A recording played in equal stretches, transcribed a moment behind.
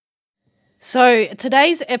So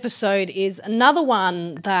today's episode is another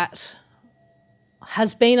one that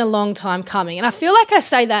has been a long time coming. And I feel like I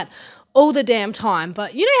say that all the damn time,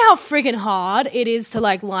 but you know how friggin' hard it is to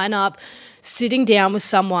line up sitting down with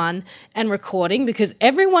someone and recording because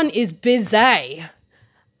everyone is busy.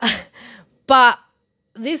 But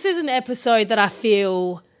this is an episode that I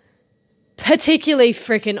feel particularly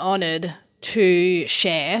freaking honoured to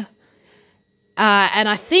share. And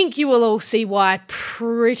I think you will all see why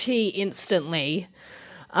pretty instantly.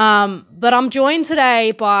 But I'm joined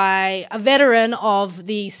today by a veteran of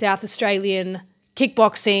the South Australian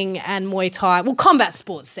kickboxing and Muay Thai, combat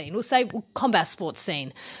sports scene. Combat sports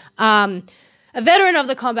scene. A veteran of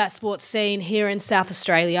the combat sports scene here in South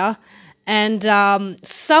Australia, and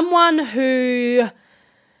someone who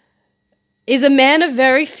is a man of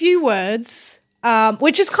very few words,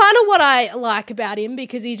 which is kind of what I like about him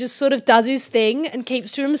because he just sort of does his thing and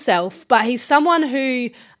keeps to himself. But he's someone who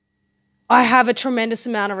I have a tremendous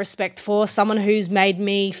amount of respect for, someone who's made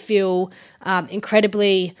me feel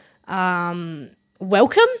incredibly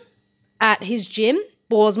welcome at his gym,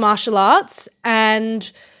 Boars Martial Arts,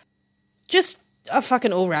 and just a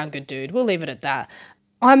fucking all-round good dude. We'll leave it at that.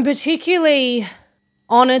 I'm particularly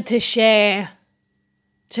honoured to share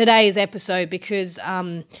today's episode because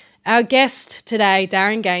our guest today,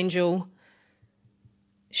 Darren Gangell,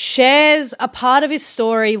 shares a part of his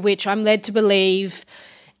story which I'm led to believe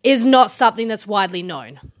is not something that's widely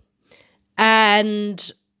known.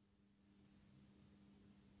 And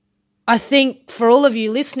I think for all of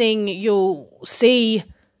you listening, you'll see,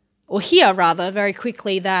 or hear rather, very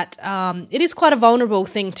quickly that it is quite a vulnerable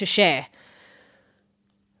thing to share.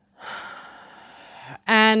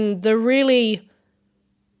 And the really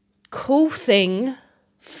cool thing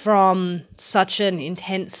from such an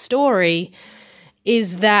intense story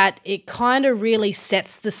is that it kind of really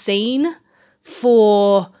sets the scene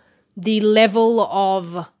for the level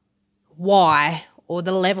of why or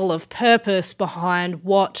the level of purpose behind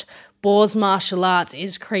what Boars Martial Arts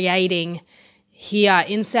is creating here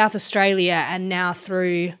in South Australia and now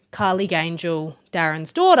through Carly Gangell,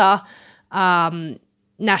 Darren's daughter,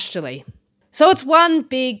 nationally. So it's one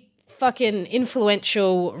big fucking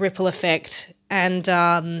influential ripple effect, and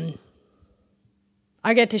I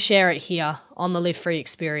get to share it here on the Live Free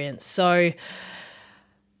experience. So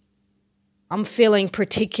I'm feeling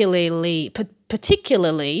particularly,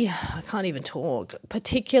 I can't even talk,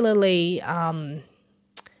 particularly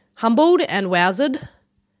humbled and wowzed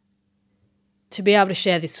to be able to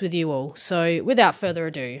share this with you all. So without further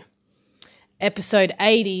ado, episode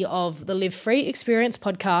 80 of the Live Free Experience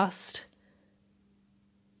podcast.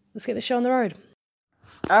 Let's get the show on the road.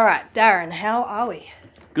 All right, Darren, how are we?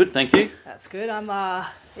 Good, thank you. That's good.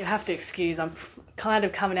 You'll have to excuse, I'm kind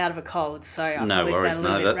of coming out of a cold, so I no probably worries, sound a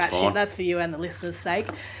little bit that's ratchet. fine. That's for you and the listeners' sake.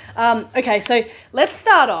 Okay, so let's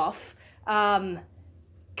start off,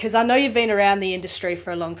 because I know you've been around the industry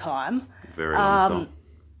for a long time. Very long time.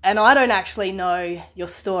 And I don't actually know your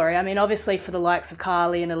story. I mean, obviously for the likes of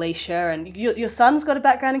Carly and Alicia, and your son's got a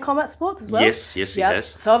background in combat sports as well? Yes, he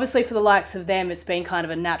has. So obviously for the likes of them, it's been kind of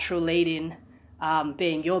a natural lead-in,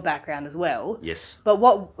 being your background as well. Yes. But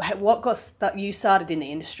what got you started in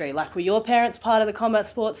the industry? Like, were your parents part of the combat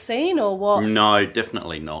sports scene or what? No,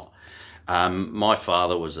 definitely not. My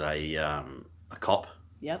father was a cop.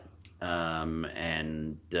 Yep.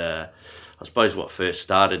 And I suppose what first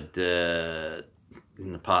started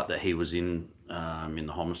in the part that he was in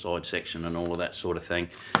the homicide section and all of that sort of thing,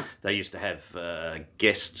 they used to have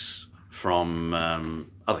guests from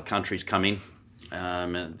other countries come in.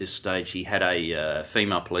 At this stage, he had a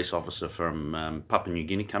female police officer from Papua New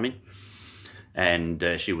Guinea come in, and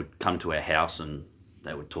she would come to our house and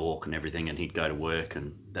they would talk and everything, and he'd go to work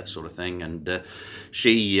and that sort of thing. And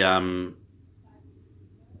she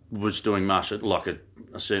was doing a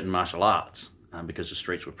certain martial arts because the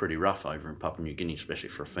streets were pretty rough over in Papua New Guinea, especially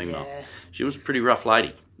for a female. Yeah. She was a pretty rough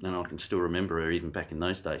lady, and I can still remember her even back in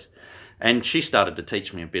those days. And she started to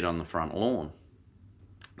teach me a bit on the front lawn.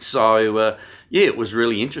 So, it was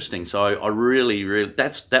really interesting. So I really,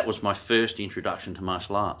 that was my first introduction to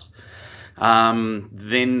martial arts.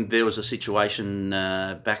 Then there was a situation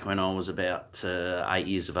back when I was about 8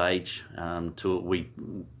 years of age. Our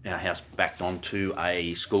house backed onto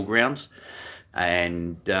a school grounds,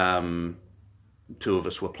 and two of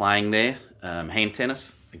us were playing there, hand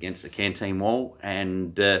tennis against the canteen wall,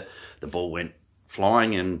 and the ball went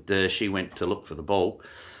flying, and she went to look for the ball.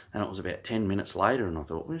 And it was about 10 minutes later, and I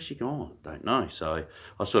thought, where's she gone? Don't know. So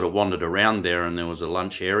I sort of wandered around there, and there was a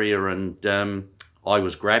lunch area, and I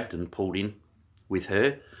was grabbed and pulled in with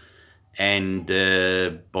her and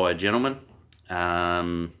by a gentleman.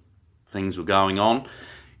 Things were going on.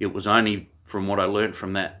 It was only from what I learned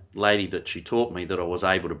from that lady that she taught me, that I was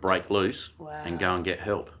able to break loose and go and get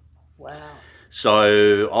help. Wow.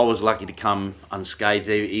 So I was lucky to come unscathed,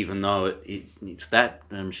 even though it's that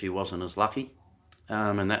she wasn't as lucky,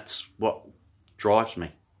 and that's what drives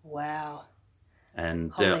me. Wow.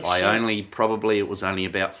 And Holy I shit. it was only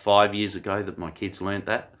about 5 years ago that my kids learnt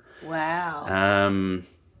that. Wow.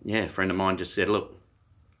 A friend of mine just said, look,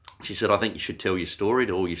 she said, I think you should tell your story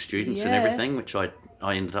to all your students and everything, which I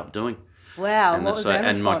ended up doing. Wow. And what was their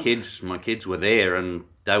response? my kids were there, and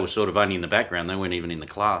they were sort of only in the background. They weren't even in the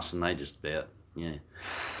class, and they just about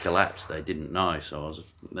collapsed. They didn't know. So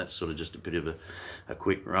that's sort of just a bit of a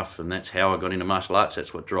quick rough, and that's how I got into martial arts.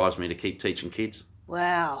 That's what drives me to keep teaching kids.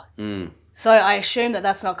 Wow. So I assume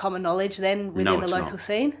that's not common knowledge then within the local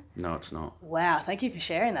scene? No, it's not. Wow, thank you for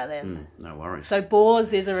sharing that then. No worries. So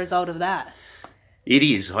Boars is a result of that? It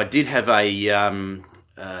is. I did have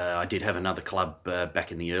another club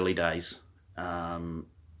back in the early days, and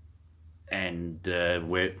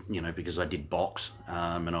where because I did box,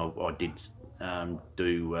 and I did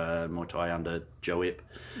do Muay Thai under Joe Ip,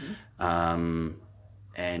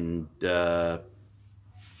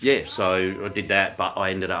 so I did that, but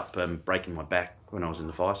I ended up breaking my back when I was in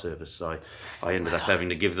the fire service. So I ended up having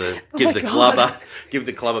to give the club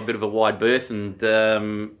a bit of a wide berth, and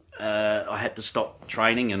I had to stop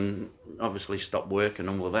training and obviously stop work and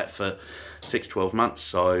all of that for 6-12 months.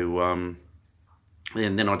 So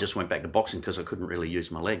and then I just went back to boxing because I couldn't really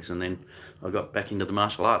use my legs, and then I got back into the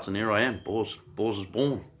martial arts, and here I am. Boars was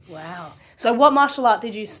born. Wow. So what martial art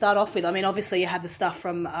did you start off with? I mean, obviously you had the stuff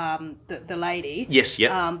from the lady. Yes,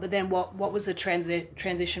 yeah. But then what was the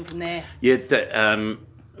transition from there? Yeah,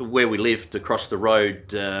 where we lived across the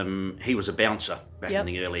road, he was a bouncer back in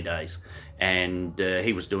the early days, and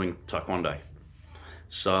he was doing taekwondo.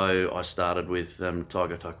 So I started with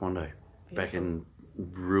Tiger Taekwondo back in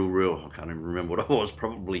real. I can't even remember what I was,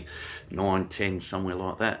 probably 9, 10, somewhere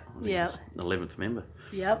like that. Yeah. 11th member.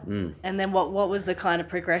 Yep. And then what was the kind of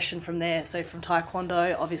progression from there? So from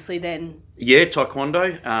Taekwondo, obviously then... Yeah,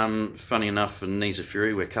 Taekwondo. Funny enough, in Knees of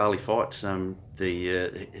Fury, where Carly fights,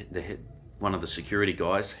 the one of the security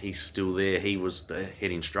guys, he's still there. He was the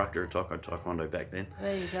head instructor at Taekwondo back then.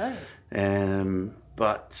 There you go.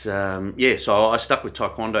 So I stuck with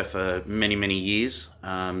Taekwondo for many, many years.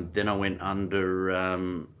 Then I went under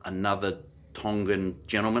another Tongan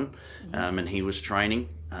gentleman, and he was training,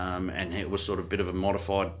 and it was sort of a bit of a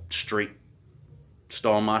modified street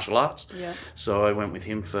style martial arts. Yeah. So I went with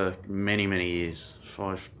him for many, many years,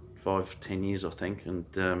 5-10 years, I think,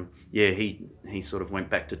 and he sort of went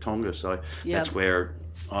back to Tonga, so that's where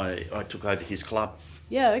I took over his club.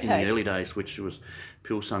 Yeah, okay. In the early days, which was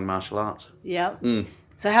Pilsung Martial Arts. Yeah.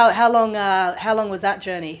 So how long was that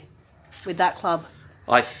journey with that club?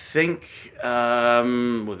 I think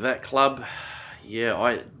with that club,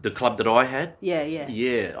 the club that I had.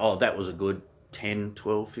 Yeah. Oh, that was a good 10,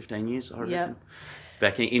 12, 15 years, I reckon. Yeah.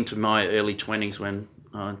 Back into my early 20s when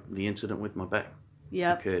the incident with my back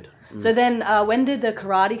occurred. So then when did the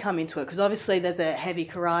karate come into it? Because obviously there's a heavy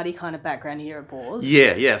karate kind of background here at Boars.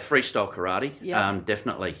 Yeah, freestyle karate,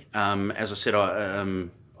 definitely. As I said,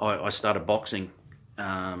 I started boxing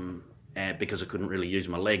because I couldn't really use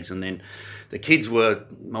my legs, and then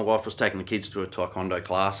my wife was taking the kids to a taekwondo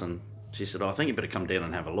class, and she said, I think you better come down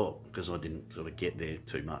and have a look, because I didn't sort of get there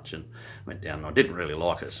too much, and went down and I didn't really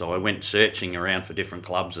like it. So I went searching around for different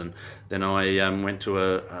clubs, and then I went to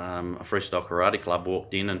a freestyle karate club,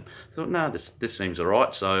 walked in and thought, no, this seems all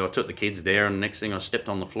right. So I took the kids there, and the next thing I stepped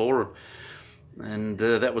on the floor, and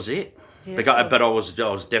that was it. Yeah. But I was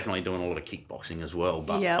definitely doing a lot of kickboxing as well.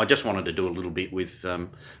 But I just wanted to do a little bit with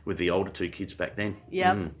the older two kids back then.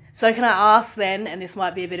 Yeah. So can I ask then, and this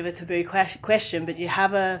might be a bit of a taboo question, but do you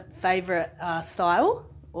have a favourite style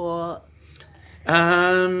or?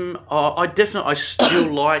 I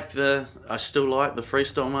still like the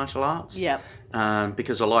freestyle martial arts. Yeah.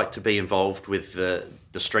 Because I like to be involved with the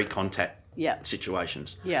street contact.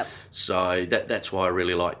 Situations. Yeah. So that's why I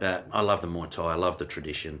really like that. I love the Muay Thai. I love the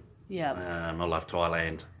tradition. Yeah. I love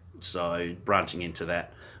Thailand, so branching into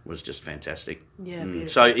that was just fantastic. Yeah, beautiful.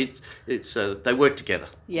 So it's they work together,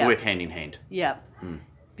 work hand in hand. Yeah.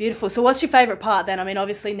 Beautiful. So what's your favourite part then? I mean,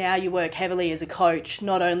 obviously now you work heavily as a coach,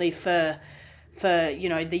 not only for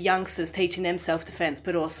the youngsters, teaching them self-defence,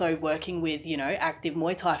 but also working with, active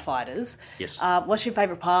Muay Thai fighters. Yes. What's your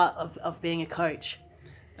favourite part of being a coach?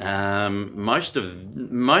 Most of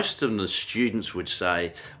the students would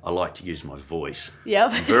say I like to use my voice. Yeah.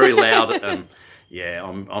 Very loud.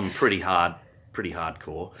 I'm pretty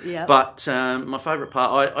hardcore. Yeah. But my favourite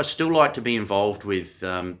part, I still like to be involved with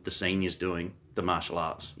the seniors doing the martial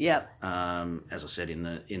arts. Yeah. As I said,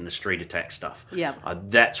 in the street attack stuff. Yeah.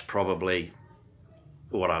 That's probably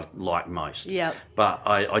what I like most. Yeah. But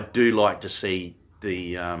I do like to see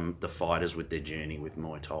the fighters with their journey with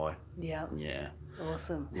Muay Thai. Yeah. Yeah.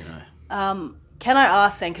 Awesome. You know. Can I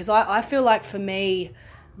ask then, because I feel like for me,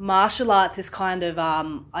 martial arts is kind of,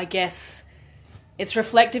 I guess, it's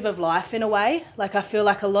reflective of life in a way. Like I feel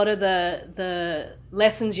like a lot of the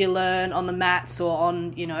lessons you learn on the mats or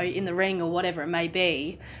on, you know, in the ring or whatever it may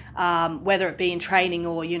be, whether it be in training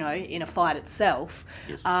or, you know, in a fight itself,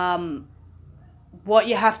 Yes. What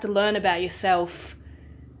you have to learn about yourself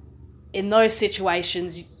in those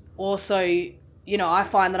situations also, you know, I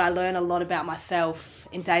find that I learn a lot about myself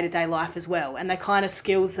in day-to-day life as well. And they're kind of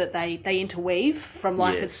skills that they interweave from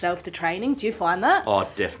life Yes. itself to training. Do you find that? Oh,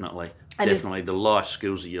 definitely. And Definitely. The life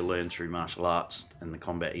skills that you learn through martial arts and the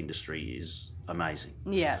combat industry is amazing.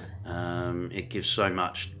 Yeah. It gives so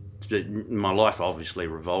much. My life obviously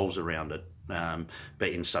revolves around it, but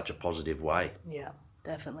in such a positive way. Yeah,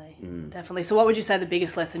 definitely. Definitely. So what would you say the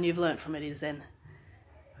biggest lesson you've learnt from it is then?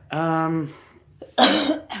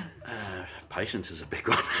 Patience is a big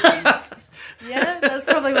one. Yeah, that's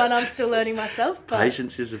probably one I'm still learning myself. But...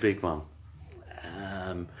 Patience is a big one.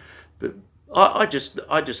 But I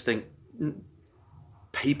just think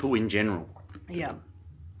people in general. Yeah.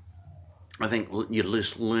 I think you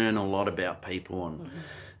just learn a lot about people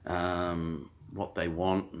and what they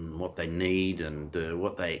want and what they need and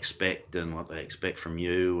what they expect and what they expect from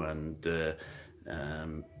you and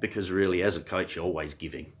because really as a coach you're always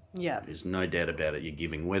giving. Yeah. There's no doubt about it. You're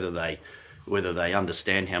giving whether they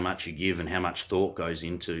understand how much you give and how much thought goes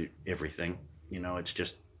into everything. You know, it's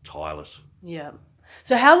just tireless. Yeah.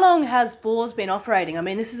 So how long has Boars been operating? I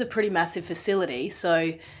mean, this is a pretty massive facility.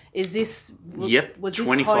 So is this... Yep, was this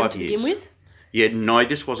 25 home to years. begin with? Yeah, no,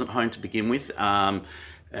 this wasn't home to begin with. When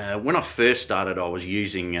I first started, I was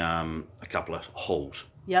using a couple of halls.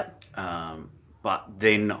 Yep. But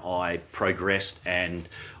then I progressed and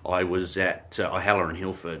I was at O'Halloran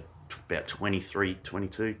Hill for about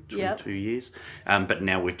 22 years. But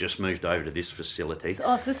now we've just moved over to this facility.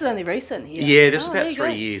 So this is only recent. Yeah, there's there about you 3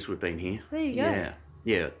 go. years we've been here. There you go.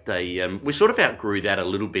 Yeah. They we sort of outgrew that a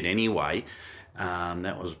little bit anyway.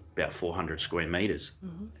 That was about 400 square meters,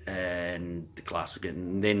 and the class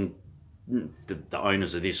again. Then the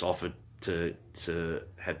owners of this offered to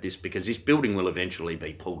have this because this building will eventually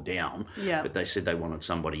be pulled down. Yeah. But they said they wanted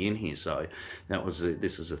somebody in here, so that was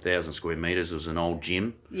this is 1,000 square meters. It was an old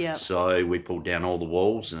gym. Yeah. So we pulled down all the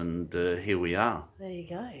walls, and here we are. There you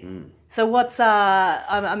go. So what's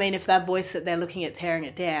I mean, if they've voiced that they're looking at tearing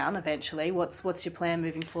it down eventually, what's your plan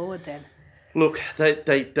moving forward then? Look,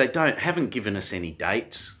 they haven't given us any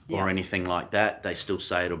dates or anything like that. They still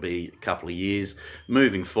say it'll be a couple of years.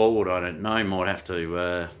 Moving forward, I don't know. Might have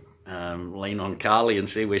to lean on Carly and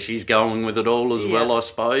see where she's going with it all as well, I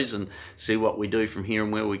suppose, and see what we do from here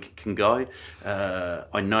and where we can go.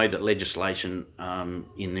 I know that legislation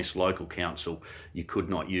in this local council, you could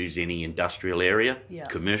not use any industrial area. Yeah.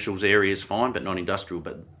 Commercials area is fine, but not industrial.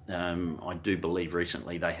 But I do believe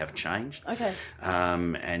recently they have changed. Okay.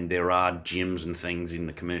 And there are gyms and things in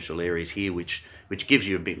the commercial areas here, which gives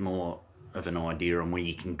you a bit more of an idea on where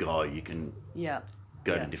you can go. You can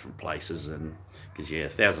go to different places, and because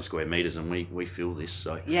 1,000 square meters, and we fill this,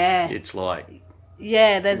 so it's like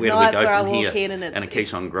there's where nights do we go where I from walk here? in and it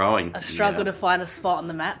keeps on growing. a struggle to find a spot on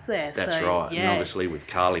the mats there. That's so, right. Yeah. And obviously with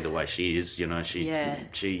Carly the way she is, you know,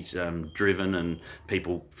 she's driven and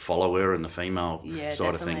people follow her, and the female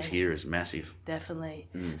side of things here is massive. Definitely.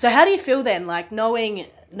 So how do you feel then, like knowing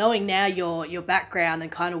now your background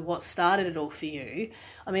and kind of what started it all for you?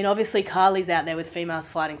 I mean, obviously Carly's out there with Females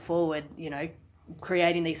Fighting Forward, you know,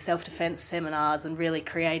 creating these self-defense seminars and really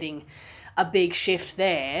creating a big shift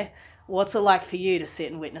there. What's it like for you to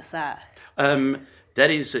sit and witness that? That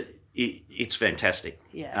is, it's fantastic.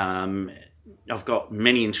 Yeah. I've got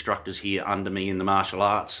many instructors here under me in the martial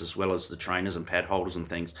arts, as well as the trainers and pad holders and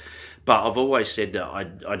things. But I've always said that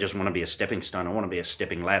I just want to be a stepping stone. I want to be a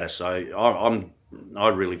stepping ladder. So I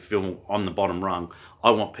really feel on the bottom rung. I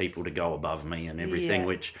want people to go above me and everything,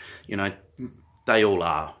 which, you know, they all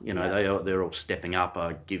are. You know, they're all stepping up.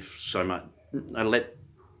 I give so much. I let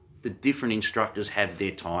the different instructors have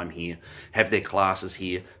their time here, have their classes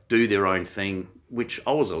here, do their own thing, which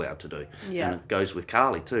I was allowed to do. Yeah. And it goes with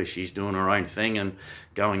Carly too. She's doing her own thing and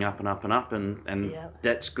going up and up and up, and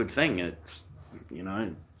that's a good thing. It's, you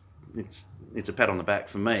know, it's a pat on the back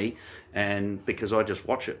for me, and because I just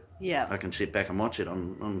watch it. Yeah. I can sit back and watch it.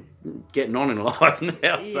 I'm getting on in life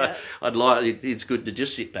now, so it's good to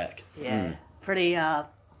just sit back. Yeah. Pretty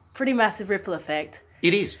massive ripple effect.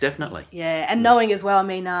 It is, definitely. Yeah, and knowing as well, I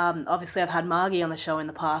mean, obviously I've had Margie on the show in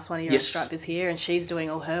the past, one of your Yes. instructors here, and she's doing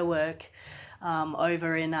all her work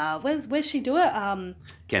over in, where's she do it?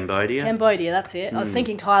 Cambodia. Cambodia, that's it. I was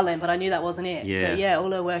thinking Thailand, but I knew that wasn't it. Yeah. But yeah,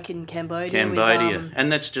 all her work in Cambodia.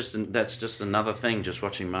 And that's just another thing, just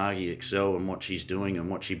watching Margie excel and what she's doing and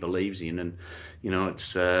what she believes in, and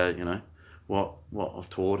it's what I've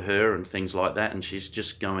taught her and things like that, and she's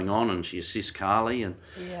just going on and she assists Carly, and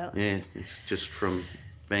it's just from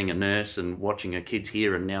being a nurse and watching her kids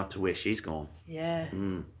here and now to where she's gone. Yeah,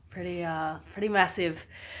 pretty massive.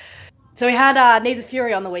 So we had Knees of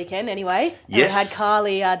Fury on the weekend anyway. And yes. We had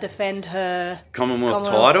Carly defend her Commonwealth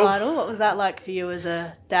title. What was that like for you as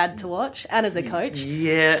a dad to watch and as a coach?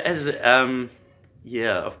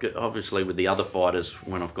 Yeah, I've got, obviously with the other fighters,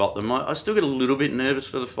 when I've got them, I still get a little bit nervous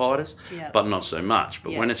for the fighters, but not so much.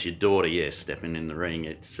 But when it's your daughter, stepping in the ring,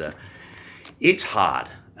 it's hard.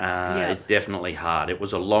 It's definitely hard. It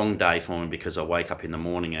was a long day for me because I wake up in the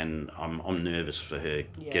morning and I'm nervous for her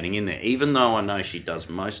getting in there. Even though I know she does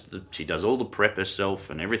she does all the prep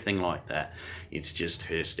herself and everything like that. It's just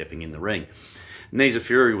her stepping in the ring. Knees of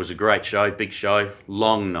Fury was a great show, big show,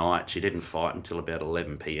 long night. She didn't fight until about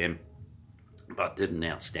 11 p.m. but did an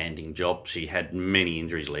outstanding job. She had many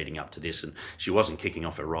injuries leading up to this, and she wasn't kicking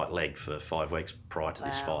off her right leg for 5 weeks prior to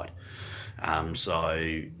this fight.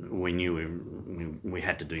 So we knew we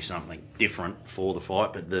had to do something different for the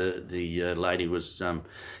fight, but the lady was,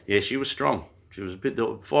 she was strong.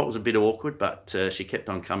 The fight was a bit awkward, but she kept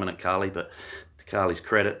on coming at Carly, but to Carly's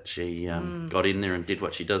credit, she got in there and did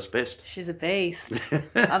what she does best. She's a beast.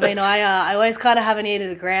 I mean, I always kind of have an ear to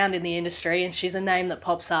the ground in the industry, and she's a name that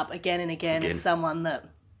pops up again and again as someone that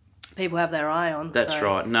people have their eye on. That's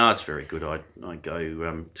right. No, it's very good. I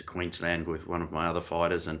go to Queensland with one of my other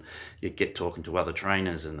fighters, and you get talking to other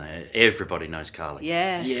trainers, and everybody knows Carly.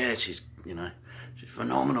 Yeah. Yeah, she's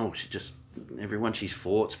phenomenal. Everyone she's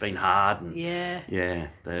fought's been hard, and they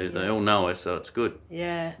all know her, so it's good.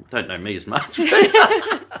 Yeah, don't know me as much.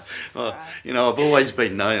 But, I've always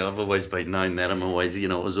been known that I'm always, it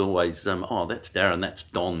was always that's Darren, that's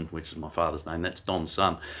Don, which is my father's name, that's Don's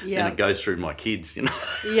son. Yeah, and it goes through my kids,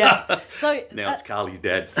 Yeah, so now it's Carly's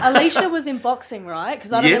dad. Alicia was in boxing, right?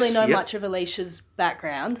 Because I don't really know much of Alicia's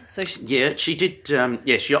background. So she did.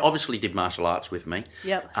 She obviously did martial arts with me.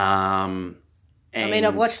 Yep. I mean,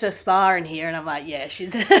 I've watched her spar in here, and I'm like,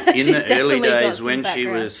 she's in she's the early days when background. she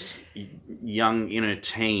was young, in her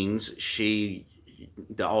teens.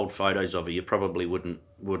 The old photos of her, you probably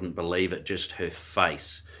wouldn't believe it. Just her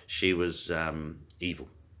face, she was evil.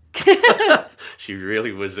 She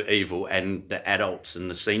really was evil, and the adults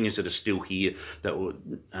and the seniors that are still here that were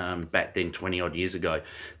back then 20 odd years ago,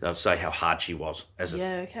 they'll say how hard she was as a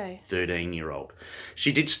 13-year-old.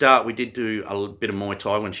 We did do a bit of Muay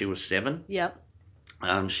Thai when she was 7. Yep.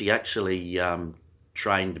 She actually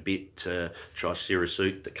trained a bit to try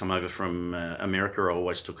Sirasuit that come over from America. I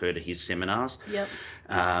always took her to his seminars. Yep.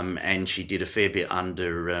 And she did a fair bit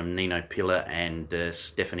under Nino Pillar and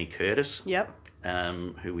Stephanie Curtis. Yep.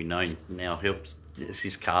 Who we know now helps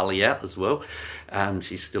assist Carly out as well.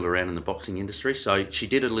 She's still around in the boxing industry. So she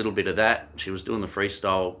did a little bit of that. She was doing the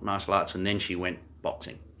freestyle martial arts, and then she went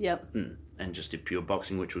boxing. Yep. And just did pure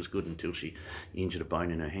boxing, which was good until she injured a bone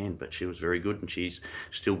in her hand. But she was very good, and she's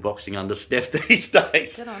still boxing under Steph these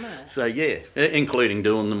days. Good on her. So, including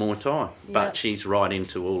doing the Muay Thai. Yep. But she's right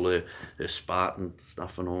into all her Spartan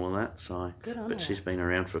stuff and all of that. So, good on her. She's been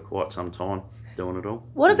around for quite some time doing it all.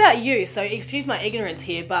 What about you? So, excuse my ignorance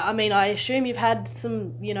here, but I mean, I assume you've had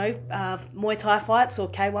some, Muay Thai fights or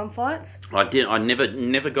K1 fights? I did. I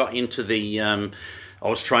never got into the... I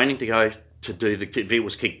was training to go... to do if it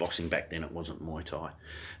was kickboxing back then, it wasn't Muay Thai.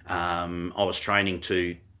 I was training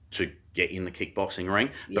to get in the kickboxing ring,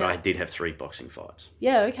 but I did have 3 boxing fights.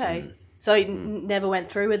 Yeah, okay. So you never went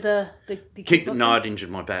through with the kickboxing? No, I'd injured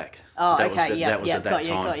my back. Oh, that okay, that was at that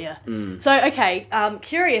time. Got you. So, okay,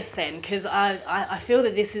 curious then, because I feel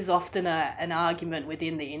that this is often an argument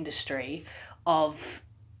within the industry of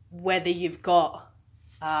whether you've got,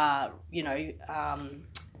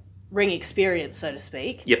 ring experience, so to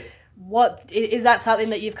speak. Yep. What is that something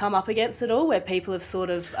that you've come up against at all, where people have sort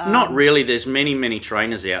of not really. There's many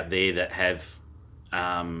trainers out there that have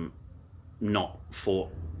not fought,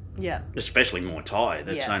 especially Muay Thai.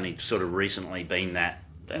 That's only sort of recently been that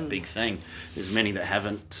big thing. There's many that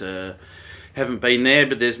haven't been there,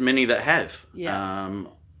 but there's many that have.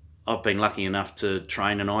 I've been lucky enough to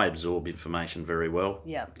train, and I absorb information very well.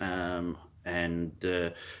 And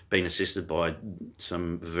been assisted by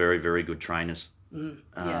some very, very good trainers.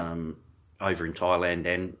 Over in Thailand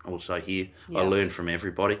and also here. I learn from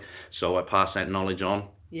everybody, so I pass that knowledge on.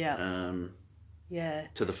 Yeah.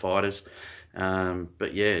 to the fighters.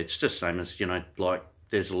 But yeah, it's just same as, like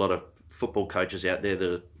there's a lot of football coaches out there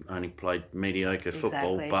that only played mediocre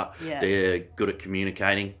football, but they're good at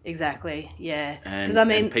communicating. Exactly, yeah. And,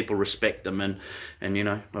 and people respect them, and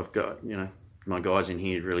I've got, my guys in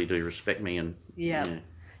here really do respect me, and yeah,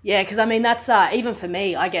 because I mean that's even for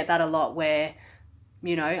me, I get that a lot where,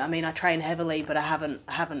 I mean I train heavily, but I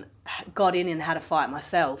haven't got in and how to fight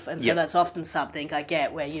myself, and so that's often something I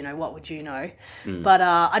get where what would you know, but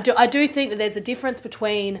I do think that there's a difference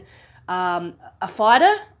between a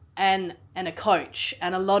fighter and a coach,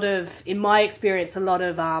 and a lot of, in my experience, a lot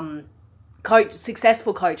of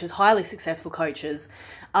successful coaches, highly successful coaches,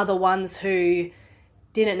 are the ones who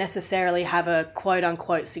didn't necessarily have a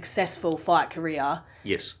quote-unquote successful fight career.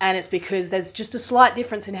 Yes. And it's because there's just a slight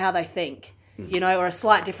difference in how they think, or a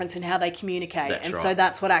slight difference in how they communicate. That's and right. so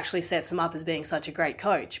that's what actually sets them up as being such a great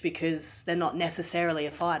coach, because they're not necessarily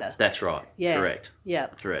a fighter. That's right. Yeah. Correct. Yeah.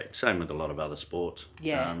 Correct. Same with a lot of other sports.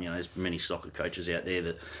 Yeah. There's many soccer coaches out there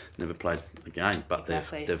that never played the game, but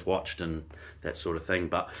they've watched and that sort of thing.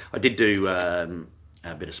 But I did do a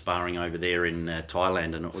bit of sparring over there in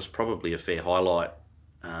Thailand, and it was probably a fair highlight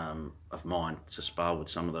of mine to spar with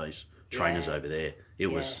some of those trainers over there.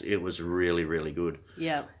 It was really, really good.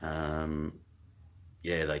 Yeah.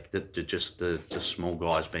 Just the small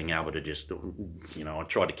guys being able to just, I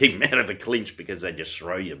tried to keep them out of the clinch because they just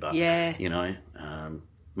throw you, but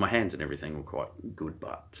my hands and everything were quite good,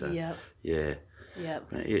 but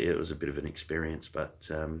it was a bit of an experience, but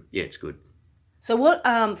it's good. So what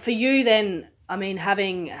for you then? I mean,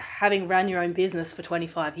 having run your own business for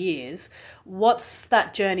 25 years, what's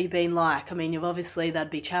that journey been like? I mean, there'd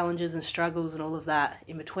be challenges and struggles and all of that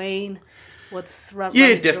in between.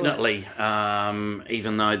 Yeah, definitely.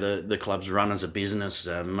 Even though the club's run as a business,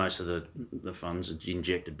 most of the funds are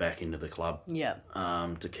injected back into the club. Yeah.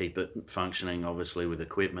 To keep it functioning, obviously with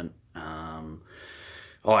equipment. I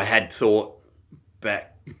had thought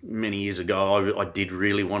back many years ago, I did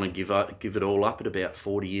really want to give it all up at about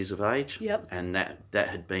 40 years of age. Yep. And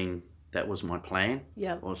that was my plan.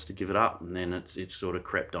 Yep. Was to give it up, and then it sort of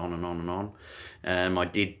crept on and on and on. I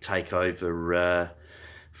did take over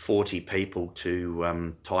 40 people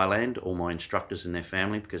to Thailand, all my instructors and their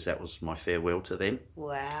family, because that was my farewell to them.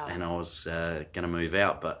 Wow. And I was going to move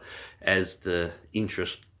out, but as the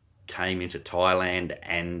interest came into Thailand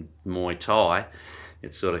and Muay Thai,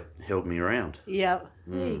 it sort of held me around. Yep.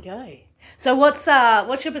 There you go. So what's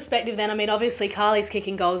your perspective then? I mean, obviously Carly's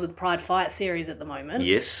kicking goals with Pride Fight Series at the moment.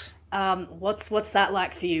 Yes. What's that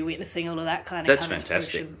like for you, witnessing all of that kind of? That's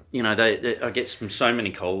fantastic. I get so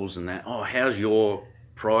many calls and that. Oh, how's your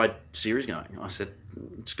Pride Series going? I said,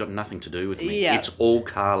 it's got nothing to do with me. Yeah. It's all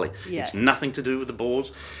Carly. Yeah. It's nothing to do with the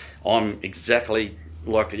Boars. I'm exactly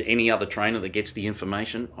like any other trainer that gets the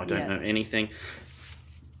information. I don't know anything.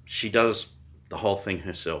 She does the whole thing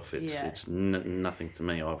herself. It's nothing to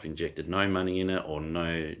me. I've injected no money in it or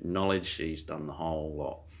no knowledge. She's done the whole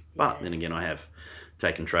lot. But then again, I have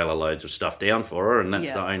taken trailer loads of stuff down for her, and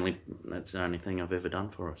that's the only thing I've ever done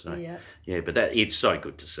for her. So but it's so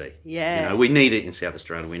good to see. Yeah, we need it in South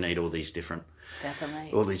Australia. We need all these different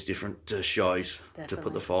shows to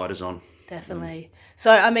put the fighters on. Definitely. So,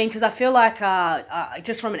 I mean, because I feel like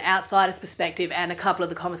just from an outsider's perspective and a couple of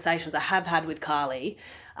the conversations I have had with Carly,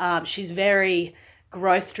 she's very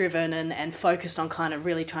growth-driven and focused on kind of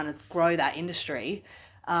really trying to grow that industry.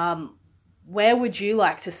 Where would you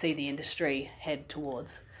like to see the industry head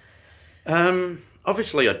towards?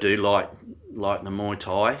 Obviously, I do like the Muay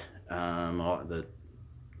Thai,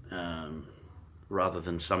 rather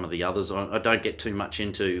than some of the others. I don't get too much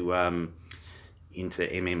into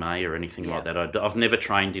MMA or anything like that. I've never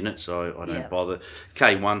trained in it, so I don't bother.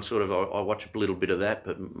 K1 sort of, I watch a little bit of that,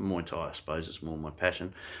 but Muay Thai, I suppose, is more my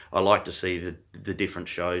passion. I like to see the different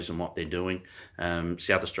shows and what they're doing.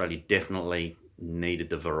 South Australia definitely needed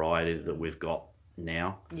the variety that we've got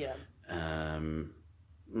now. Yeah.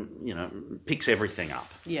 Picks everything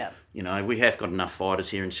up. Yeah. We have got enough fighters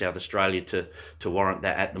here in South Australia to warrant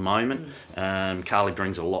that at the moment. Carly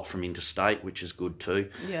brings a lot from interstate, which is good too.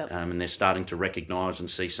 Yeah. And they're starting to recognise and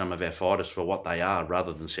see some of our fighters for what they are,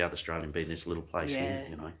 rather than South Australia being this little place here.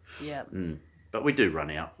 Yeah. But we do run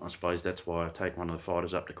out. I suppose that's why I take one of the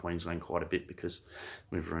fighters up to Queensland quite a bit, because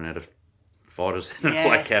we've run out of fighters in a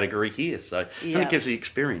weight category here. So and it gives the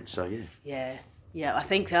experience. So yeah. I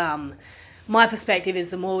think my perspective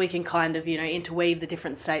is the more we can kind of, interweave the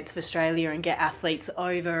different states of Australia and get athletes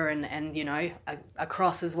over and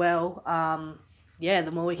across as well,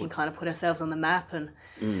 the more we can kind of put ourselves on the map and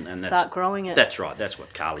start growing it. That's right. That's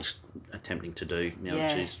what Carly's attempting to do.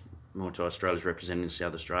 Muay Thai Australia's representing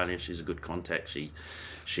South Australia. She's a good contact.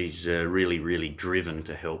 She's really, really driven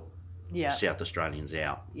to help South Australians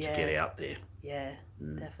out to get out there. Yeah,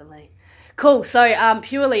 definitely. Cool. So,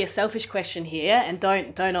 purely a selfish question here, and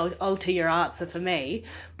don't alter your answer for me.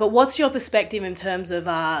 But what's your perspective in terms of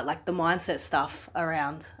like the mindset stuff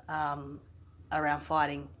around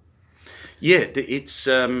fighting? Yeah, it's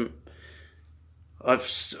some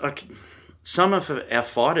of our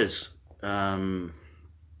fighters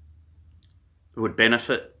would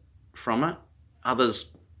benefit from it.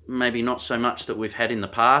 Others maybe not so much that we've had in the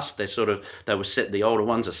past. The older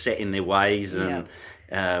ones are set in their ways, and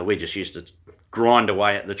we just used to grind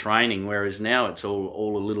away at the training, whereas now it's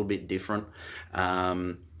all a little bit different.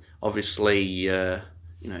 Obviously, our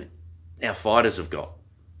fighters have got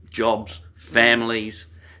jobs, families.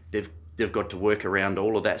 They've got to work around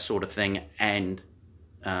all of that sort of thing and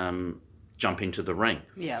jump into the ring.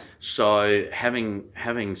 Yeah. So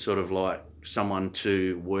having sort of like someone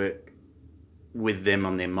to work with them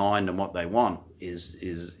on their mind and what they want is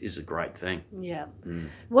a great thing. Yeah.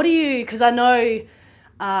 What do you? Because I know.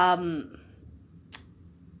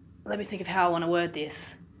 Let me think of how I want to word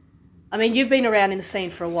this. I mean, you've been around in the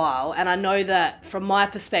scene for a while, and I know that from my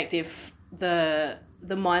perspective, the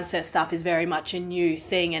mindset stuff is very much a new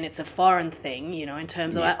thing, and it's a foreign thing. In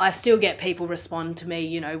terms of I still get people respond to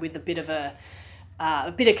me, with a bit of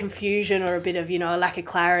confusion or a bit of a lack of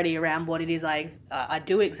clarity around what it is I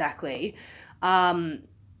do exactly.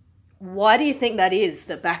 Why do you think that is?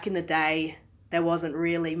 That back in the day there wasn't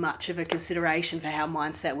really much of a consideration for how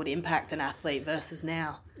mindset would impact an athlete versus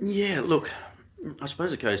now? Yeah, look, I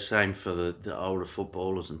suppose it goes same for the older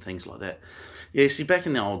footballers and things like that. Yeah, see, back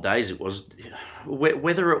in the old days, it was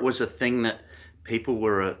whether it was a thing that people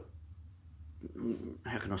were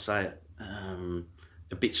how can I say it,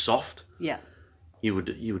 a bit soft. Yeah. You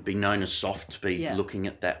would be known as soft to be looking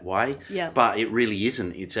at that way. Yeah. But it really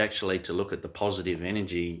isn't. It's actually to look at the positive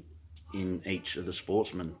energy in each of the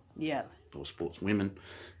sportsmen. Yeah. Or sportswomen,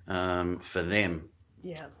 for them.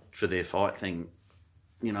 Yeah. For their fight thing.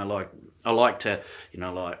 Like I like to,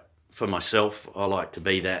 like for myself, I like to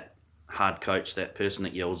be that hard coach, that person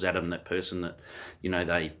that yells at them, that person that,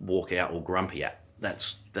 they walk out all grumpy at.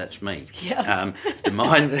 That's me. Yeah. The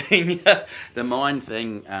mind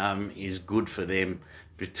thing is good for them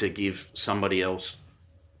to give somebody else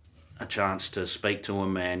a chance to speak to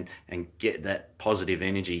them and get that positive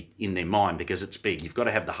energy in their mind, because it's big. You've got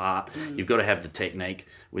to have the heart, you've got to have the technique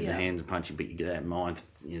with the hands and punching, but you get that mind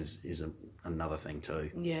is another thing too.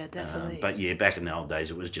 Yeah, definitely. But yeah, back in the old days,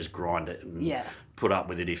 it was just grind it and put up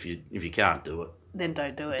with it. If you can't do it, then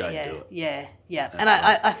don't do it. Don't do it. Yeah. That's and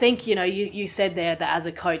right. I think you said there that as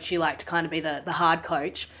a coach you like to kind of be the hard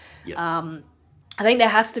coach. Yep. I think there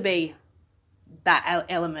has to be that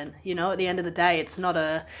element. At the end of the day, it's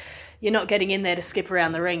not you're not getting in there to skip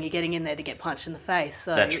around the ring. You're getting in there to get punched in the face.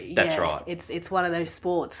 So that's right. It's one of those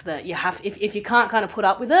sports that you have. If you can't kind of put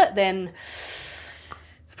up with it, then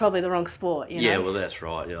it's probably the wrong sport. Yeah, well, that's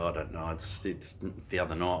right. Yeah, I don't know. It's the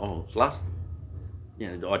other night. Oh, it was last.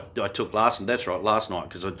 Yeah, I took last night,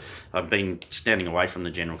 because I've been standing away from the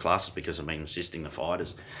general classes because I've been assisting the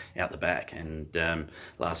fighters out the back, and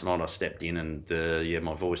last night I stepped in and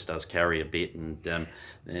my voice does carry a bit, and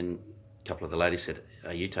then a couple of the ladies said,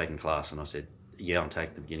 "Are you taking class?" And I said, "Yeah, I'm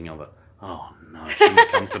taking the beginning of it." "Oh no, I shouldn't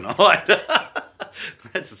have come tonight."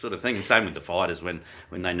 That's the sort of thing. And same with the fighters, when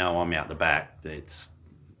they know I'm out the back, things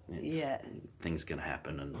going to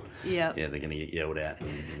happen, and they're going to get yelled at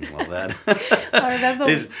and things like that. I remember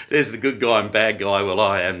there's the good guy and bad guy. Well,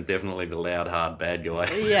 I am definitely the loud, hard bad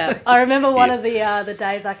guy. Yeah, I remember one of the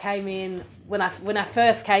days I came in when I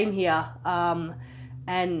first came here,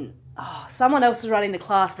 and someone else was running the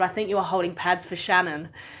class, but I think you were holding pads for Shannon.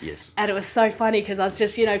 Yes. And it was so funny because I was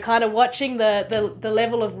just, kind of watching the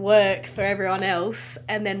level of work for everyone else,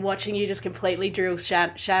 and then watching you just completely drill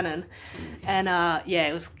Shannon. And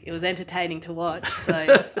it was entertaining to watch.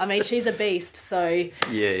 So I mean, she's a beast. So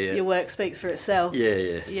your work speaks for itself.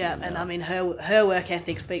 Yeah. And I mean, her work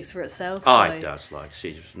ethic speaks for itself. Oh, so. It does. Like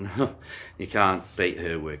you can't beat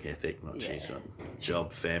her work ethic. Like she's a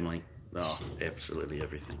job, family. Oh, absolutely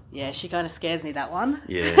everything. Yeah, she kind of scares me, that one.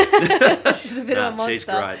 Yeah. She's a bit of a monster. She's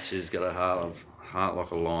great. She's got a heart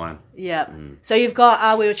like a lion. Yeah. So you've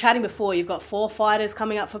got, we were chatting before, you've got 4 fighters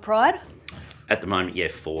coming up for Pride? At the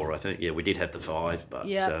moment, 4, I think. Yeah, we did have the 5, but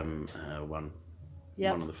one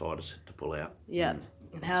of the fighters had to pull out. Yeah.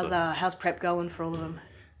 And how's prep going for all of them?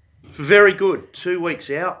 Very good. 2 weeks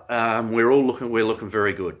out. We're looking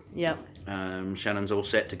very good. Yep. Shannon's all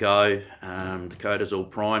set to go. Dakota's all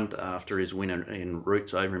primed after his win in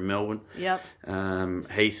Roots over in Melbourne. Yep.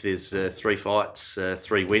 Heath is 3 fights,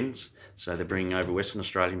 3 wins. So they're bringing over Western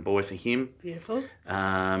Australian boy for him. Beautiful.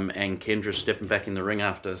 And Kendra's stepping back in the ring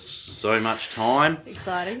after so much time.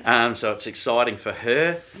 Exciting. So it's exciting for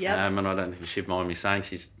her. Yep. And I don't think she'd mind me saying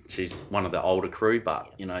she's one of the older crew,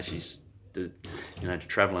 but she's to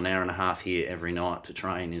travel an hour and a half here every night to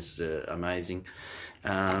train is amazing.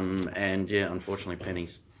 And yeah, unfortunately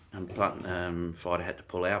Penny's fighter had to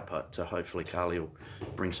pull out, but hopefully Carly will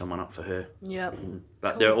bring someone up for her. Yep.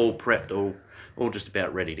 But they're all prepped, all just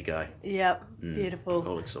about ready to go. Yep. Beautiful.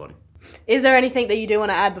 All exciting. Is there anything that you do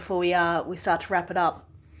want to add before we start to wrap it up?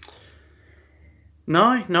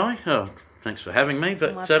 No. Oh, thanks for having me.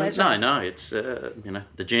 But My pleasure. no. It's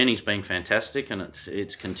the journey's been fantastic and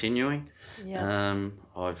it's continuing. Yeah.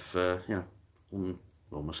 I've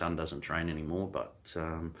well, my son doesn't train anymore, but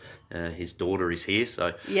his daughter is here,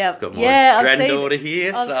 so Yep. I've got my granddaughter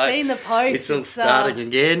here. I've seen the post. It's all starting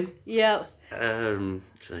again. Yeah.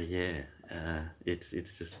 So yeah, it's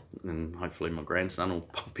just, and hopefully my grandson will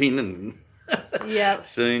pop in and Yeah.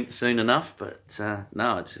 soon enough. But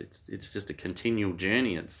no, it's just a continual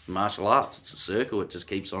journey. It's martial arts. It's a circle. It just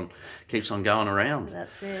keeps on going around.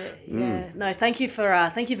 That's it. Yeah. No, thank you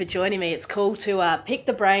for joining me. It's cool to pick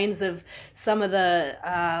the brains of some of the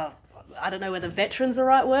I don't know whether veterans are the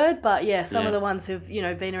right word, but yeah, some of the ones who've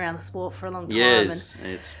been around the sport for a long time and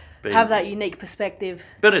it's been, have that unique perspective.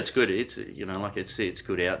 But it's good. It's it's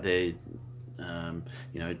good out there.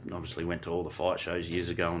 Obviously went to all the fight shows years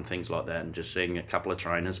ago and things like that, and just seeing a couple of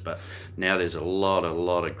trainers. But now there's a lot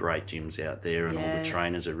of great gyms out there, and all the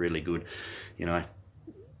trainers are really good.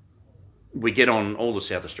 We get on, all the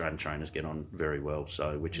South Australian trainers get on very well,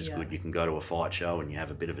 so which is good. You can go to a fight show and you have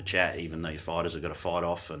a bit of a chat, even though your fighters have got to fight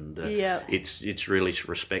off, and it's really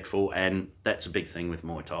respectful, and that's a big thing with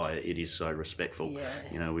Muay Thai. It is so respectful.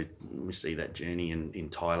 We see that journey in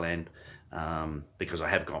Thailand. Because I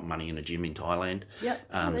have got money in a gym in Thailand,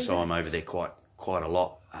 so I'm over there quite a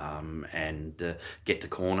lot, and get to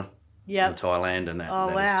corner in Thailand, and that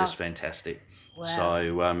is just fantastic. Wow.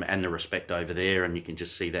 So and the respect over there, and you can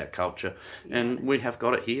just see that culture, and we have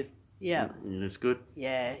got it here. Yeah, and it's good.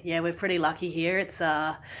 Yeah, we're pretty lucky here. It's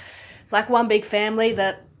like one big family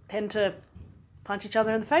that tend to punch each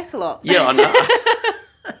other in the face a lot. Yeah, I know.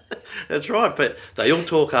 That's right, but they all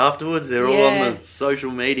talk afterwards. They're all on the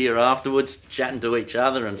social media afterwards, chatting to each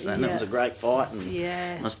other and saying that was a great fight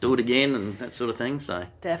and let's do it again and that sort of thing. So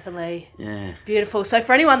definitely, beautiful. So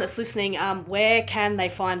for anyone that's listening, where can they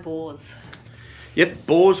find Boars? Yep,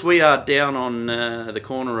 Boars. We are down on the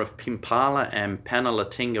corner of Pimpala and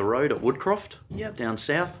Panalatinga Road at Woodcroft. Yep, down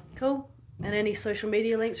south. Cool. And any social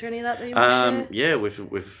media links or any of that you want to share? Yeah,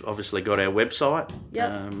 we've obviously got our website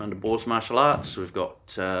under Boars Martial Arts. We've got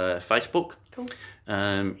Facebook,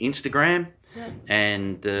 Instagram,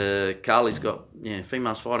 and Carly's got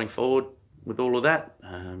Females Fighting Forward with all of that.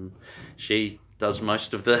 She does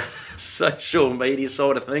most of the social media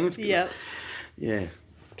side of things. Yeah.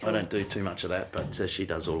 Cool. I don't do too much of that, but she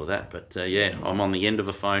does all of that. But I'm on the end of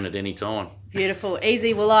a phone at any time. Beautiful,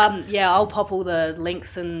 easy. Well, I'll pop all the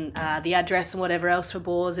links and the address and whatever else for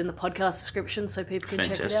Boars in the podcast description, so people can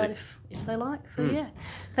check it out if they like. So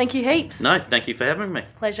thank you heaps. No, thank you for having me.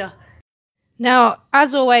 Pleasure. Now,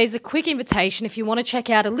 as always, a quick invitation if you want to check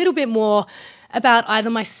out a little bit more about either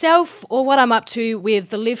myself or what I'm up to with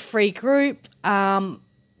the Live Free group.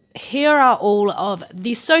 Here are all of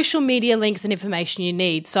the social media links and information you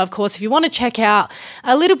need. So, of course, if you want to check out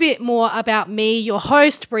a little bit more about me, your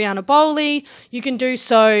host, Brianna Bowley, you can do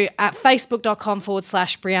so at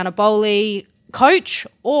facebook.com/Brianna Bowley coach,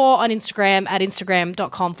 or on Instagram at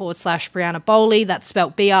instagram.com/Brianna Bowley. That's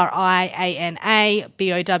spelled BRIANA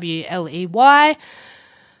BOWLEY.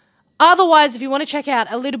 Otherwise, if you want to check out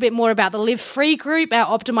a little bit more about the Live Free group, our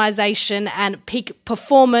optimization and peak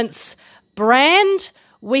performance brand,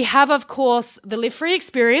 we have, of course, the Live Free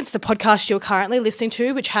Experience, the podcast you're currently listening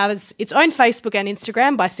to, which has its own Facebook and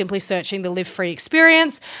Instagram by simply searching the Live Free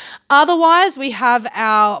Experience. Otherwise, we have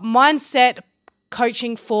our mindset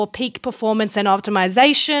coaching for peak performance and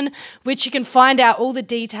optimization, which you can find out all the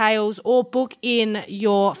details or book in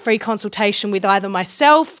your free consultation with either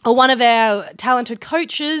myself or one of our talented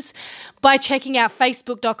coaches by checking out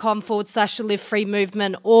facebook.com/the Live Free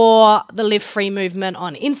Movement or the Live Free Movement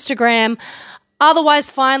on Instagram. Otherwise,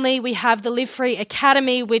 finally, we have the Live Free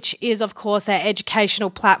Academy, which is, of course, our educational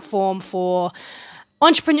platform for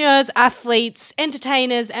entrepreneurs, athletes,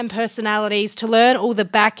 entertainers, and personalities to learn all the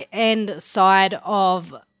back end side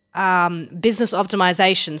of business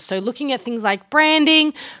optimization. So looking at things like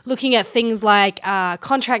branding, looking at things like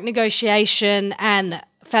contract negotiation and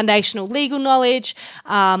foundational legal knowledge,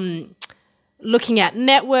 looking at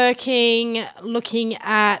networking, looking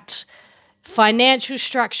at financial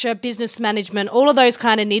structure, business management, all of those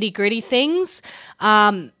kind of nitty-gritty things.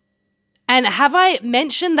 And have I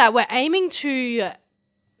mentioned that we're aiming to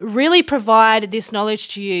really provide this knowledge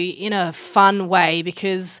to you in a fun way?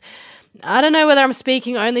 Because I don't know whether I'm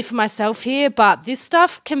speaking only for myself here, but this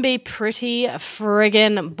stuff can be pretty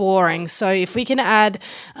friggin' boring. So if we can add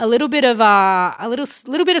a little bit of a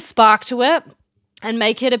little bit of spark to it and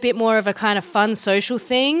make it a bit more of a kind of fun social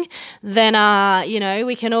thing, then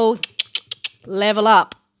we can all level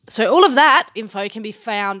up. So all of that info can be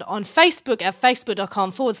found on Facebook at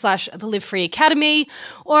facebook.com/The Live Free Academy,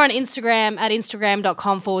 or on Instagram at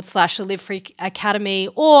instagram.com/The Live Free Academy,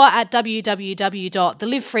 or at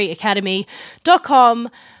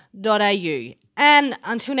www.thelivefreeacademy.com.au. And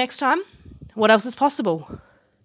until next time, what else is possible?